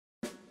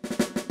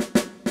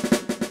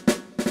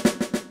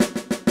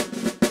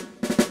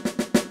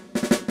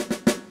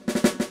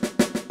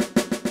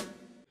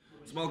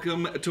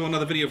Welcome to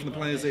another video from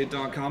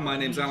theplayersaid.com. My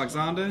name's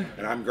Alexander.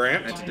 And I'm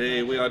Grant. And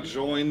today we are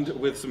joined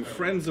with some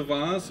friends of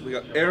ours. We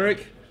got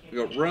Eric, we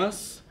got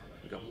Russ,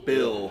 we got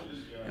Bill,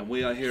 and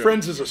we are here.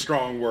 Friends is a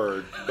strong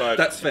word, but...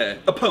 That's fair.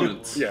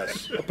 Opponents.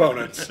 Yes,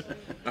 opponents.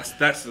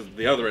 That's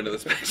the other end of the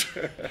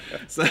spectrum.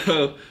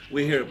 So,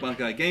 we're here at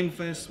Buckeye Game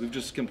Fest. We've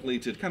just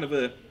completed kind of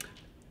a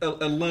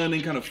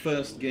learning kind of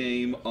first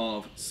game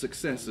of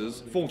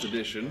Successors, 4th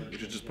edition,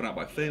 which was just put out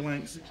by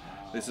PHALANX.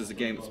 This is a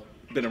game that's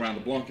been around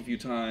the block a few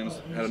times,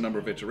 had a number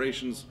of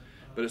iterations,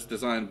 but it's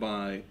designed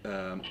by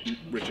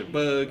Richard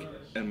Berg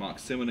and Mark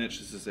Simonich.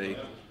 This is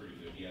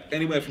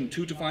anywhere from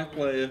 2 to 5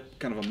 player,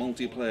 kind of a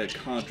multiplayer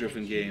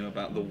card-driven game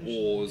about the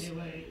wars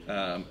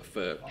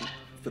for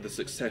the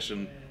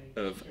succession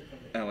of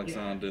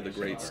Alexander the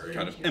Great's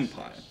kind of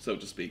empire, so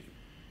to speak.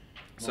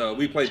 So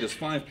we played this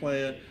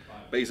 5-player.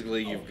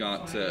 Basically, you've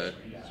got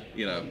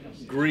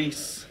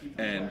Greece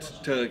and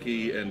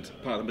Turkey and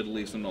part of the Middle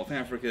East and North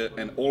Africa,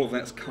 and all of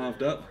that's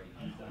carved up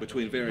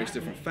between various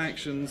different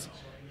factions,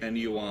 and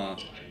you are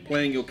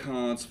playing your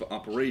cards for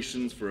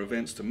operations, for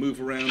events to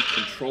move around,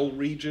 control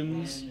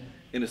regions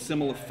in a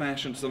similar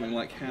fashion to something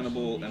like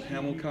Hannibal and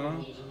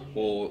Hamilcar,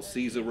 or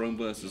Caesar, Rome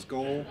versus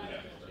Gaul.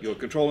 You're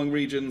controlling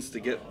regions to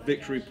get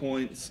victory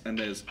points, and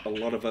there's a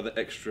lot of other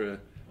extra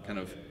kind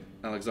of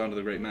Alexander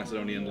the Great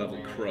Macedonian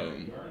level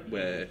Chrome,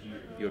 where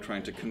you're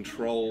trying to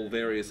control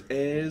various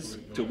heirs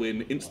to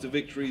win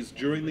insta-victories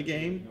during the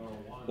game,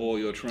 or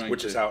you're trying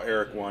Which is how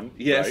Eric won,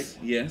 yes,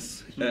 right?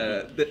 Yes.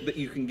 That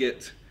you can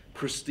get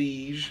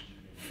prestige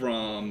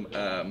from,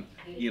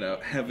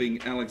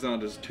 having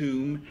Alexander's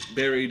tomb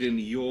buried in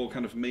your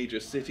kind of major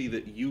city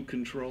that you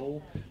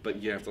control, but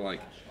you have to,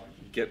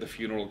 get the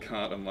funeral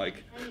cart and,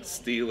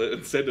 steal it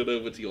and send it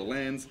over to your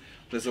lands.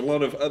 There's a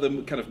lot of other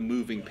kind of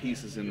moving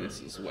pieces in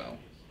this as well.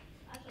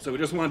 So we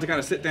just wanted to kind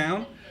of sit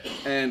down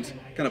and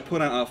kind of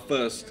put out our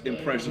first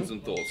impressions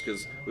and thoughts,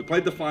 because we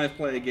played the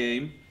 5-player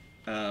game.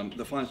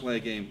 The 5-player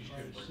game,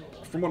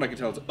 from what I can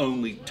tell, is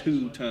only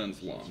 2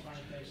 turns long,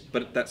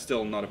 but that's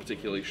still not a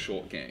particularly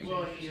short game.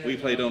 We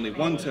played only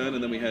 1 turn,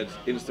 and then we had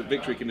instant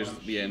victory conditions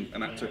at the end,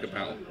 and that took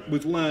about,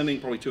 with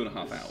learning, probably 2.5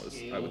 hours,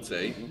 I would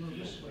say.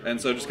 And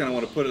so I just kind of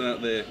want to put it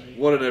out there.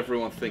 What did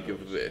everyone think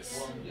of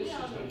this?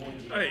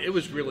 It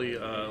was really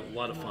a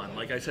lot of fun.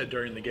 Like I said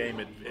during the game,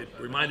 it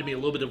reminded me a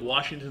little bit of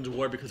Washington's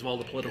War because of all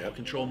the political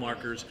control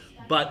markers,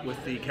 but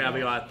with the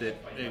caveat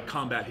that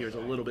combat here is a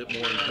little bit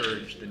more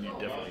encouraged than you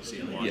definitely see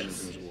in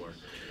Washington's War.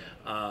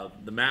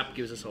 The map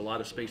gives us a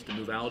lot of space to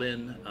move out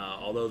in,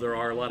 although there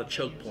are a lot of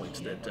choke points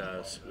that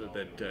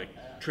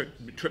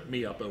tripped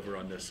me up over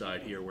on this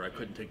side here where I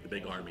couldn't take the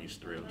big armies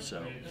through.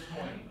 So,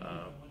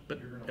 but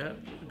a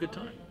good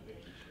time.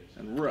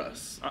 And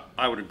Russ?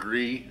 I would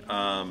agree.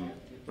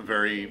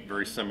 Very,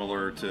 very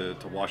similar to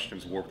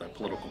Washington's War with that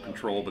political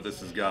control, but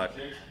this has got,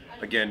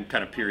 again,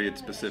 kind of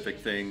period-specific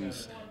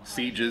things,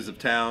 sieges of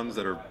towns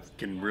that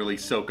can really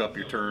soak up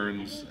your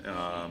turns.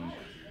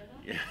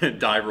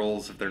 Die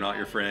rolls, if they're not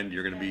your friend,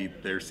 you're going to be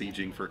there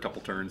sieging for a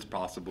couple turns,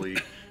 possibly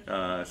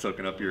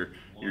soaking up your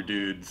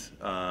dudes.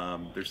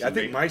 I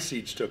think my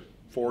siege took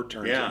 4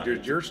 turns. Yeah.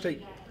 Did yours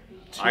take 2?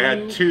 I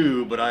had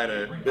 2, but I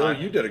had Bill,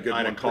 you did a good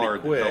one pretty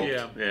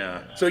quick.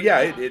 Yeah. So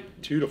yeah,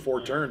 2 to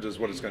 4 turns is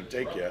what it's going to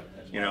take you.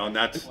 And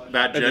that And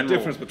general. the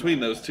difference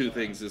between those 2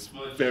 things is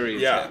very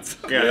intense.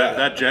 Yeah,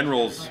 that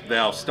general's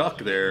now stuck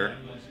there,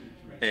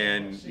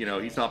 and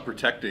he's not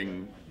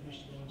protecting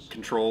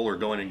control or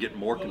going and getting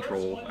more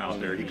control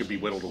out there. He could be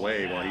whittled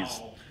away while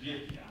he's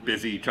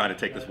busy trying to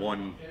take this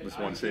one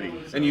city.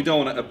 So. And you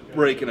don't want to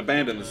break and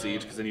abandon the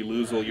siege, because then you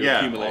lose all your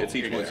accumulated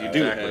siege points you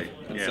do have.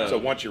 And so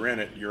once you're in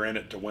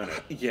it to win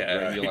it. Yeah,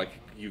 right? and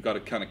you've got to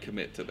kind of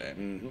commit to that.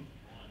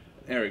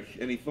 Eric,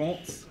 any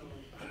thoughts?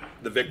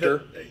 The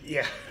victor?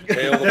 Yeah.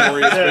 Hail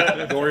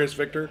the glorious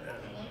victor?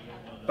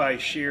 By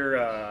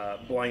sheer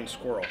blind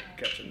squirrel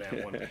catching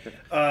that one.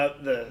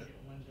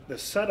 The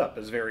setup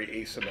is very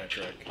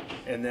asymmetric,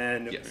 and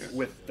then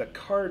with the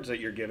cards that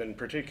you're given,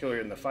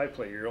 particularly in the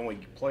 5-player, you're only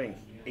playing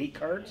 8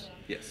 cards.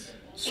 Yes.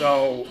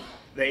 So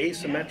the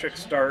asymmetric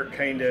start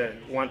kind of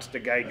wants to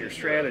guide your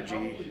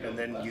strategy, and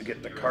then you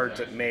get the cards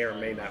that may or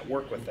may not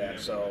work with that.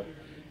 So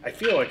I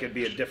feel like it'd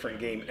be a different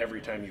game every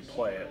time you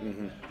play it.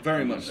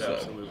 Very much so.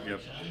 Absolutely.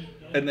 Yep.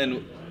 And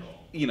then,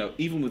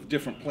 even with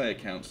different player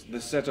counts, the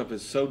setup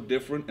is so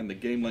different and the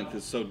game length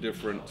is so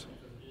different.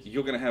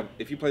 You're going to have,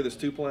 if you play this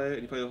 2-player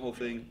and you play the whole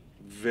thing,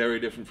 very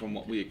different from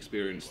what we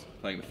experienced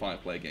playing the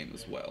 5-player game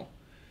as well.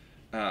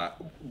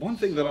 One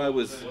thing that I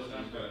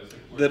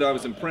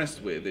was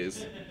impressed with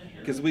is,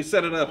 because we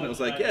set it up and it was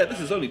like, yeah,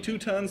 this is only 2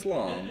 turns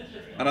long,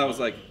 and I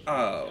was like,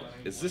 oh,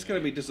 is this going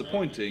to be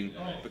disappointing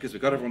because we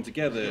got everyone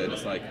together and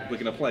it's like we're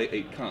going to play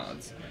 8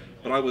 cards.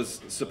 But I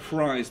was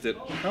surprised at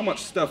how much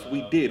stuff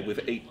we did with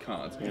 8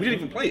 cards. We didn't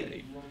even play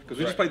 8 because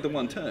we just played the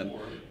 1 turn.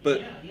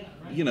 But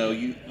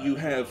you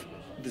have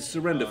the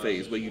surrender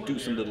phase where you do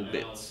some little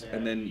bits,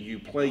 and then you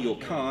play your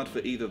card for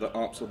either the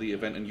ops or the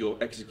event, and you're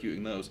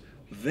executing those.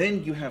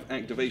 Then you have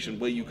activation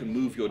where you can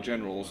move your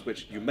generals,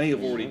 which you may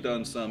have already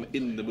done some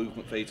in the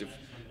movement phase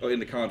or in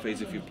the card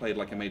phase if you've played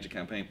like a major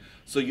campaign.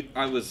 So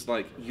I was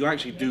like, you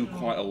actually do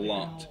quite a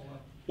lot,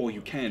 or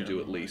you can do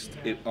at least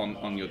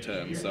on your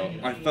turn. So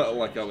I felt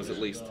like I was at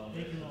least,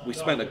 we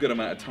spent a good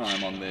amount of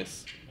time on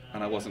this,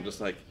 and I wasn't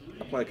just like,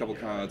 I play a couple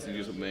cards and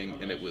do something,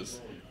 and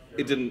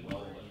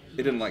it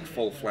didn't like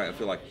fall flat. I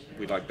feel like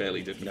we like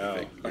barely did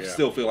anything. I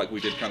still feel like we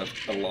did kind of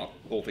a lot,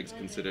 all things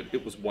considered.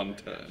 It was one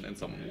turn and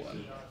someone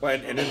won. Well,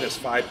 and in this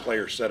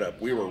 5-player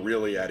setup, we were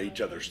really at each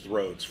other's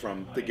throats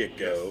from the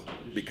get-go,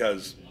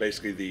 because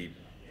basically the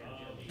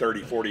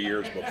 30, 40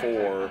 years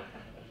before,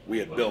 we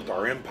had built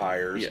our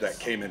empires that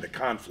came into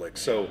conflict.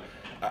 So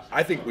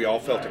I think we all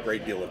felt a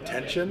great deal of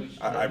tension.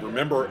 I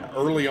remember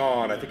early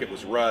on, I think it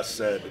was Russ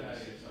said,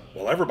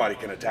 well, everybody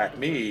can attack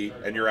me,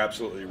 and you're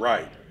absolutely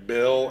right.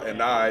 Bill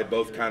and I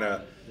both kind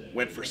of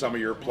went for some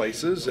of your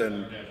places,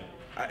 and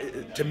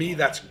to me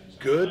that's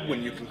good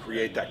when you can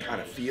create that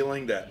kind of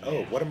feeling that,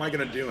 oh, what am I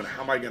going to do, and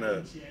how am I going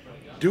to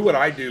do what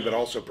I do but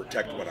also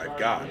protect what I've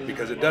got,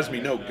 because it does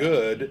me no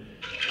good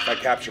if I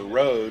capture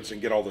roads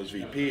and get all those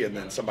VP and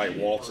then somebody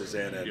waltzes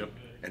in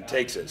and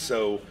takes it.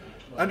 So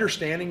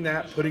understanding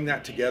that, putting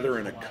that together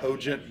in a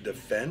cogent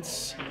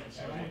defense,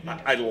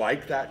 I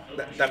like that.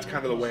 That's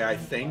kind of the way I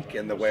think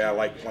and the way I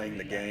like playing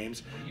the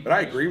games. But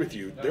I agree with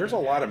you. There's a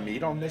lot of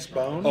meat on this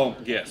bone. Oh,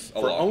 yes,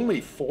 a For lot. only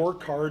 4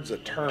 cards a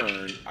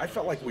turn, I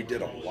felt like we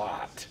did a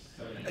lot.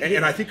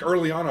 And I think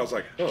early on I was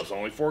like, oh, it's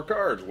only 4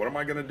 cards. What am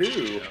I going to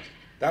do?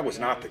 That was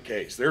not the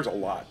case. There's a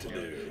lot to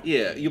do.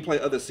 Yeah, you play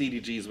other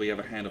CDGs where you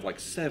have a hand of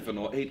like 7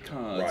 or 8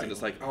 cards, Right. and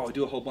it's like, oh, I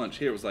do a whole bunch.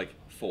 Here it was like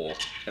 4,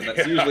 and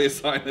that's usually a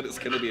sign that it's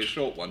going to be a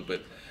short one.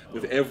 But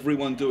with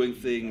everyone doing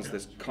things,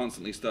 there's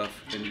constantly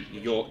stuff, and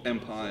your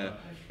empire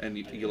and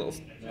your little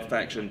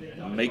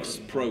faction makes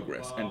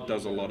progress and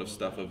does a lot of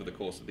stuff over the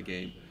course of the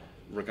game,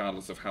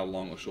 regardless of how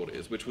long or short it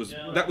is,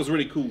 that was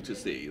really cool to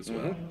see as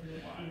well.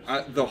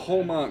 The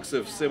hallmarks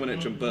of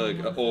Simonich and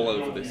Berg are all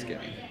over this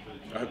game.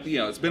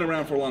 It's been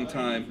around for a long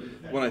time.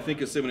 When I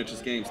think of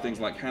Simonich's games, things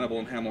like Hannibal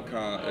and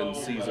Hamilcar and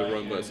Caesar,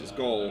 Rome versus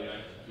Gaul,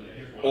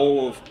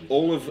 all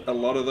of a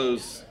lot of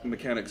those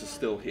mechanics are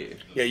still here.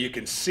 Yeah, you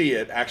can see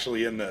it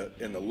actually in the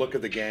look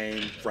of the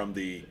game, from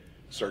the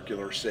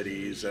circular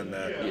cities, and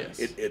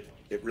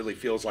it really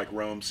feels like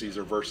Rome,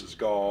 Caesar versus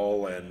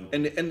Gaul, and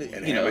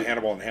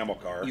Hannibal and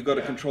Hamilcar. You've got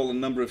to control a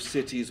number of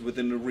cities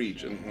within a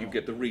region. You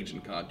get the region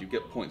card. You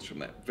get points from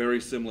that.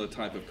 Very similar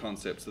type of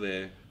concepts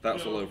there.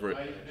 That's all over it.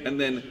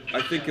 And then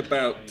I think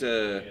about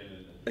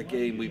a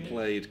game we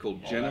played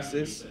called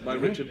Genesis by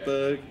Richard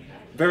Berg.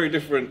 Very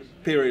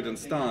different period and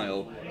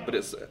style, but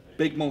it's a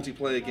big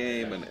multiplayer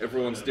game, and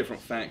everyone's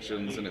different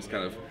factions, and it's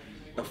kind of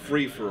a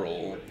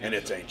free-for-all. And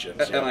it's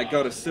ancient. And I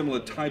got a similar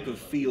type of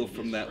feel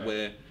from that,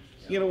 where,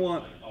 you know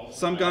what,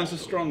 some guys are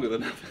stronger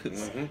than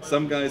others.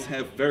 Some guys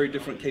have very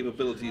different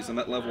capabilities, and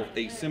that level of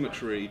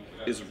asymmetry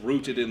is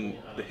rooted in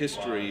the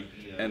history.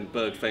 And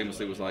Berg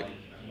famously was like,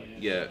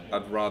 yeah,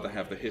 I'd rather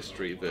have the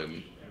history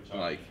than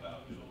like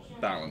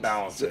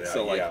balance it.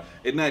 So like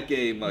in that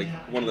game, like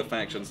one of the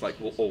factions like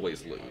will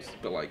always lose,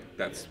 but like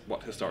that's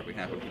what historically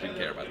happened. He didn't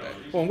care about that.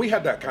 Well, and we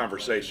had that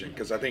conversation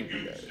because I think,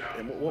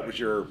 and what was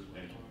your?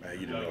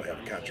 You didn't really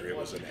have a country. It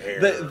was an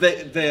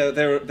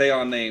heir. They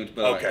are named,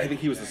 but Okay. I think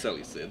he was the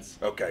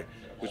Seleucids. Okay.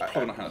 Which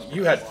probably not how it's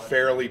You had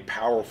fairly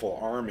powerful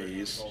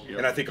armies,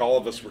 and I think all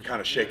of us were kind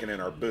of shaking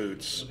in our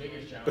boots.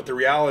 But the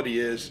reality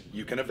is,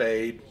 you can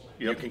evade.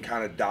 You can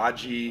kind of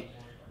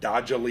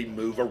dodgily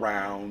move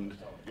around.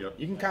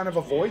 You can kind of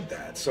avoid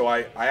that. So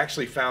I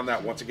actually found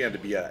that, once again, to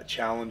be a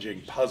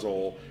challenging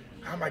puzzle.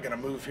 How am I going to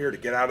move here to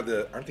get out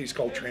of aren't these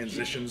called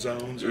transition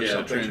zones or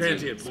something?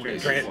 Transient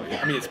points.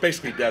 I mean, it's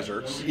basically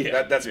deserts.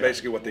 That's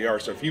basically what they are.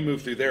 So if you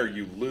move through there,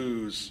 you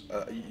lose,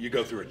 you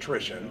go through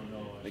attrition.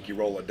 I think you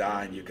roll a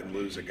die and you can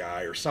lose a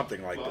guy or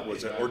something like that.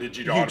 Was it, or did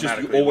you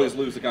automatically? You always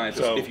lose a guy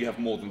if you have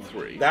more than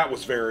 3. That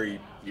was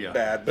very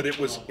bad, but it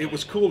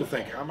was cool to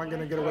think, how am I going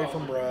to get away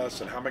from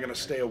Russ, and how am I going to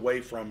stay away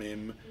from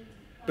him?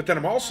 But then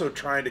I'm also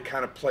trying to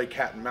kind of play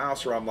cat and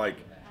mouse, where I'm like,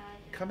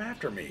 come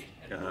after me.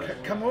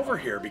 Come over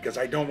here, because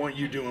I don't want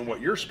you doing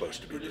what you're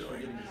supposed to be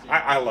doing.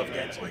 I love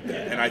games like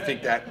that, and I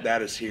think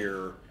that is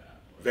here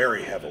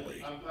very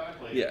heavily.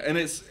 Yeah, and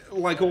it's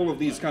like all of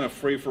these kind of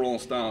free-for-all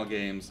style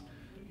games,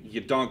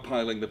 you're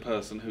dogpiling the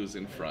person who's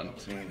in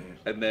front,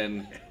 and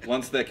then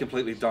once they're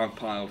completely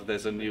dogpiled,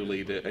 there's a new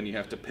leader, and you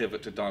have to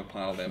pivot to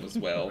dogpile them as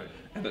well.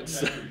 And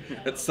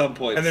at some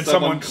point, and then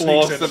someone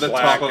claws sneaks to in the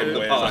slack top of and the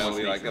wins.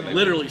 pile.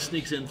 Literally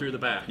sneaks in through the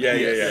back.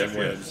 And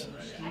wins.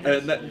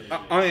 And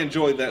I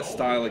enjoyed that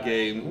style of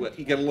game.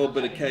 You get a little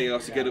bit of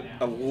chaos, you get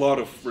a lot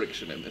of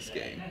friction in this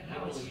game.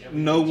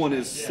 No one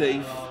is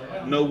safe.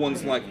 No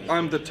one's like,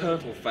 I'm the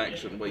turtle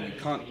faction, where you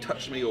can't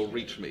touch me or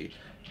reach me.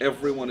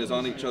 Everyone is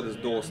on each other's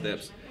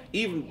doorsteps.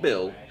 Even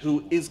Bill,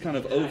 who is kind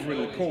of over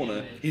in the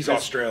corner. He's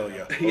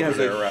Australia. He has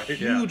a right?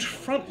 huge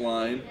front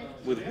line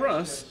with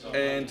Russ,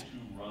 and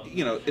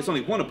it's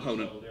only one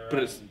opponent, but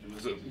it's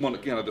one,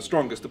 the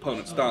strongest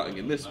opponent starting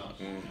in this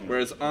one.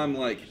 Whereas I'm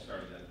like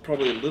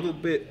probably a little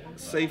bit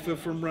safer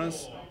from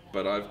Russ,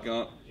 but I've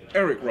got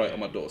Eric right on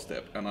my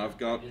doorstep, and I've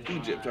got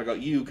Egypt. I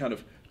got you kind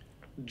of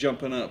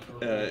jumping up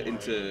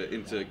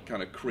into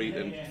kind of creed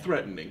and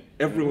threatening.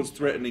 Everyone's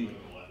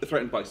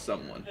threatened by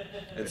someone,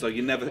 and so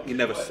you're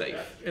never safe.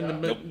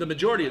 And the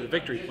majority of the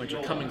victory points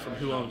are coming from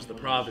who owns the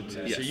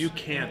provinces, Yes. so you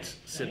can't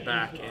sit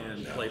back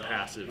and play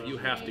passive. You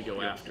have to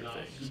go after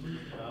things,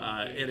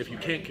 and if you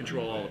can't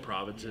control all the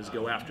provinces,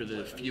 go after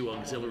the few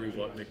auxiliary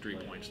victory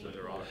points that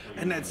there are.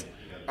 And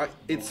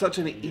it's such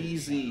an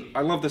easy.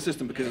 I love the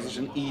system because it's such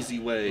an easy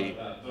way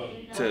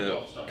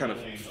to kind of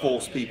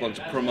force people and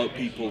to promote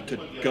people to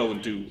go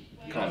and do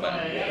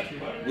combat.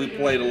 We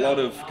played a lot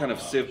of kind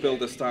of Civ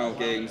Builder style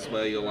games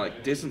where you're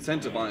like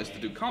disincentivized to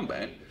do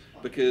combat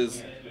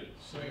because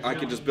I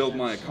can just build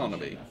my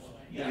economy.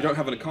 You don't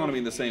have an economy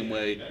in the same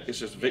way. It's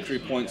just victory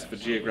points for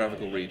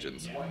geographical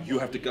regions. You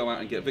have to go out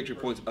and get victory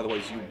points,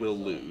 otherwise you will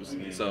lose.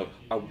 So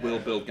I will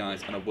build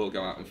guys and I will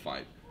go out and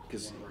fight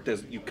because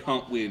you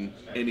can't win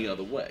any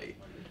other way.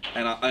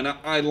 And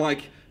I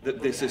like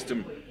that this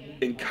system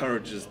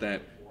encourages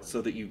that, so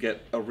that you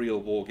get a real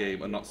war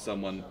game and not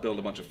someone build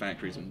a bunch of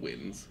factories and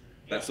wins.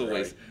 That's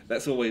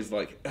always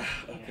like,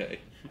 okay,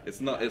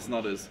 it's not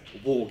as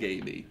war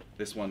gamey.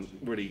 This one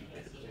really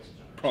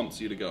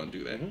prompts you to go and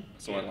do that.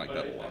 So I like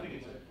that a lot.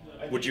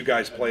 Would you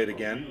guys play it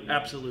again?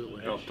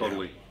 Absolutely. Oh,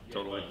 totally.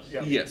 Totally.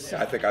 Yes.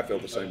 I think I feel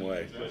the same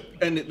way.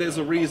 And there's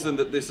a reason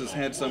that this has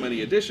had so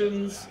many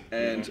additions,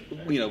 and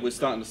we're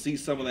starting to see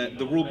some of that.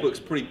 The rule book's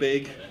pretty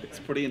big, it's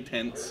pretty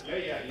intense.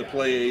 The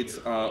play aids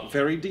are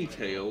very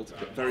detailed,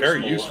 but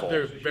very small. useful.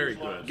 They're very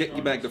good. Get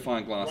your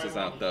magnifying glasses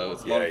out though,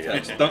 it's a lot of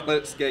text. Don't let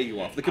it scare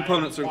you off. The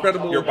components are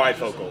incredible. Your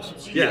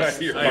bifocals.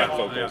 Yes. Your Yeah.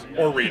 bifocals.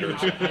 Or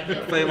readers.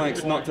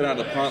 PHALANX knocked it out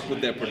of the park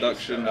with their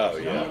production. Oh,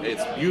 yeah.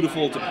 It's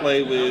beautiful to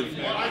play with.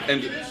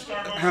 And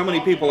how many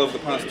people over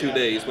the past 2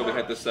 days where we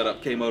had this set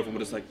up came over and were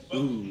just like,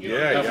 ooh,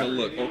 having a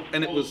look.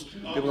 And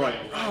they were like,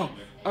 oh,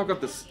 I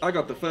got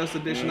the first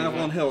edition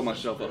Avalon Hill on my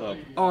shelf at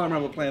home. Oh, I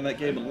remember playing that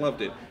game and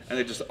loved it. And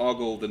it just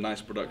ogled the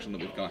nice production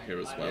that we've got here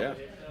as well. Yeah.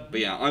 But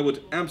yeah, I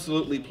would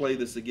absolutely play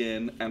this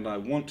again, and I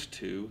want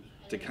to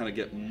kind of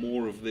get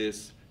more of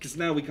this, because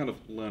now we kind of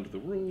learned the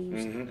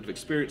rules and have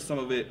experienced some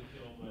of it,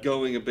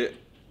 going a bit,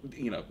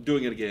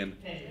 doing it again.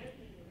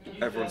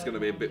 Everyone's going to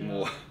be a bit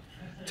more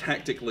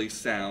tactically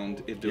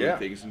sound in doing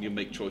things, and you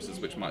make choices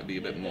which might be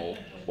a bit more.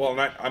 Well,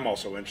 and I'm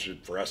also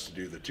interested for us to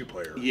do the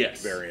two-player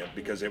variant,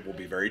 because it will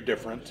be very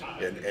different,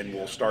 and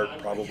we'll start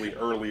probably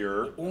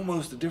earlier.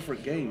 Almost a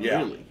different game, Yeah,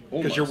 really.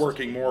 because you're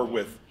working more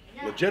with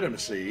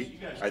legitimacy,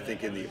 I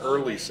think, in the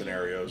early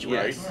scenarios,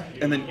 right? Yes.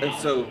 And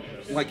so,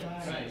 like,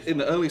 in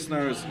the early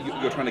scenarios,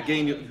 you're trying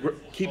to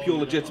keep your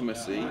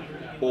legitimacy,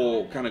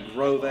 or kind of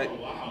grow that.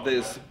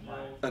 There's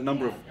a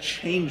number of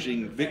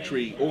changing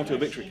auto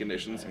victory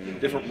conditions.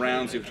 Different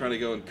rounds, you're trying to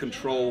go and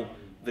control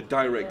the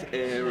direct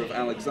heir of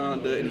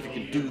Alexander, and if you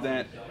can do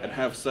that and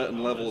have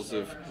certain levels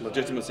of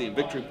legitimacy and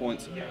victory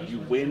points, you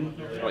win,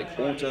 like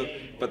auto,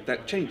 but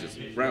that changes.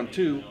 Round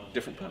 2,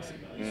 different person.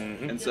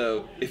 And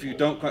so if you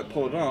don't quite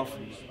pull it off,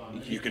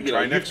 you can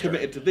try next you've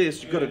committed to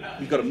this, you've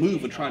got to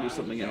move and try and do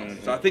something else.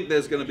 So I think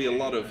there's going to be a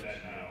lot of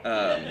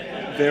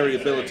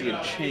variability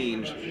and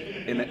change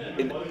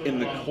in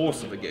the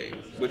course of a game,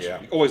 which you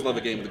always love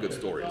a game with a good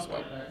story as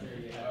well.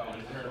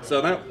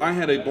 So I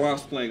had a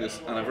blast playing this,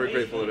 and I'm very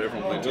grateful that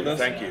everyone played with us.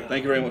 Thank you.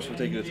 Thank you very much for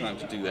taking the time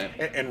to do that.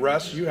 And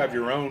Russ, you have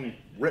your own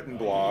written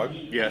blog,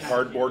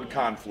 Cardboard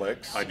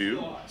Conflicts. I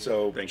do.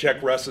 So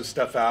check Russ's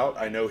stuff out.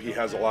 I know he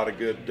has a lot of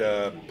good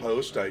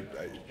posts. I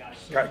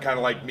kind of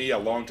like me a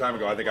long time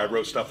ago. I think I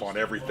wrote stuff on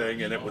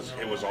everything, and it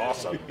was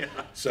awesome.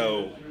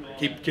 So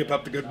keep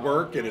up the good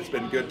work, and it's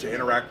been good to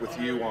interact with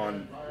you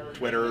on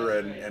Twitter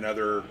and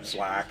other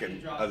Slack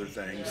and other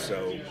things.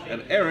 So,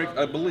 and Eric,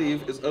 I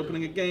believe, is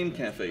opening a game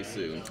cafe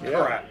soon.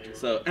 Correct.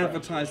 So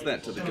advertise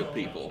that to the good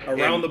people.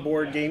 Around the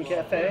Board Game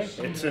Cafe.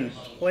 It's in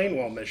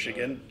Plainwell,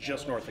 Michigan,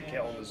 just north of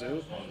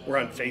Kalamazoo. We're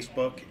on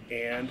Facebook,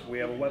 and we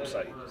have a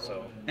website.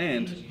 So.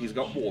 And he's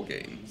got war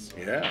games.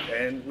 Yeah.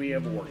 And we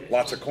have war games.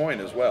 Lots of coin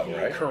as well,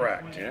 right?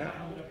 Correct. Yeah.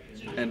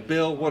 And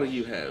Bill, what do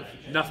you have?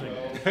 Nothing.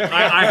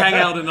 I hang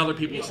out in other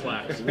people's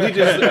Slacks. We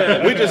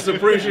just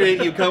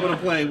appreciate you coming and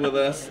playing with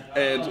us,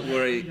 and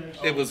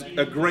it was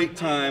a great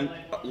time.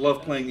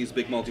 Love playing these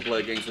big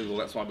multiplayer games.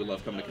 That's why we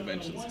love coming to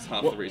conventions. It's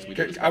half the reason we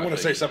do this. I want to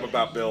say something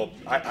about Bill.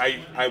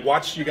 I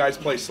watched you guys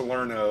play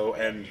Salerno,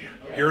 and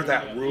you're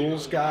that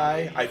rules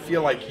guy. I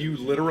feel like you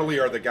literally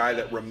are the guy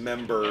that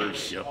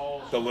remembers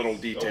the little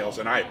details,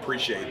 and I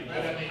appreciate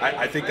it.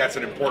 I think that's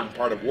an important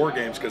part of war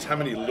games, because how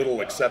many little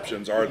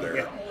exceptions are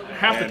there?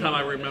 Half the time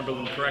I remember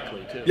them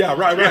correctly, too. Yeah,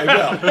 right.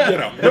 Well,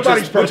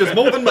 nobody's perfect. Which is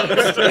more than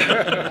most.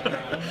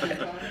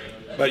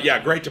 But yeah,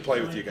 great to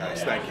play with you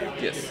guys. Thank you.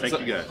 Yes. Thank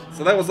you guys.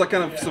 So that was like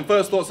kind of some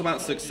first thoughts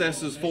about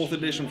Successors, 4th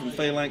edition from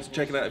PHALANX.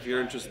 Check it out if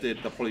you're interested.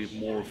 There'll probably be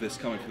more of this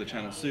coming to the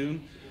channel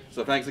soon.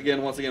 So thanks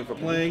once again for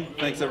playing.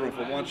 Thanks everyone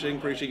for watching.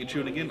 Appreciate you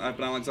tuning in. I've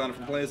been Alexander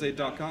from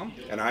PlayerSaid.com.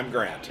 And I'm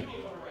Grant.